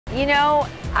You know,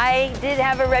 I did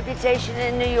have a reputation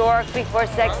in New York before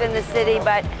Sex and the City,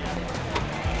 but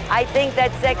I think that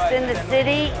Sex and the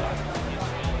City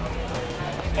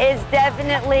is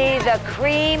definitely the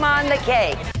cream on the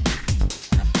cake.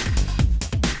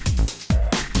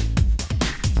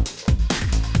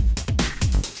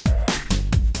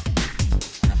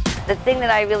 The thing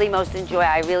that I really most enjoy,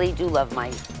 I really do love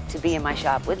to be in my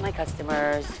shop with my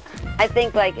customers. I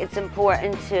think like it's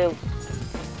important to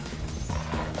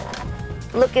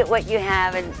look at what you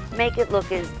have and make it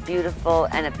look as beautiful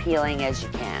and appealing as you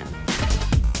can.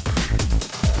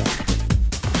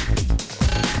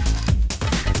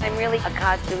 I'm really a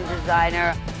costume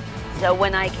designer, so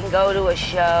when I can go to a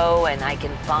show and I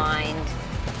can find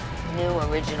new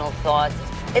original thoughts,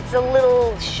 it's a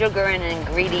little sugar and an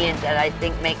ingredient that I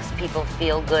think makes people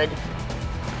feel good.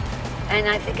 And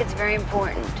I think it's very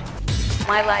important.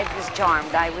 My life is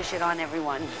charmed. I wish it on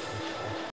everyone.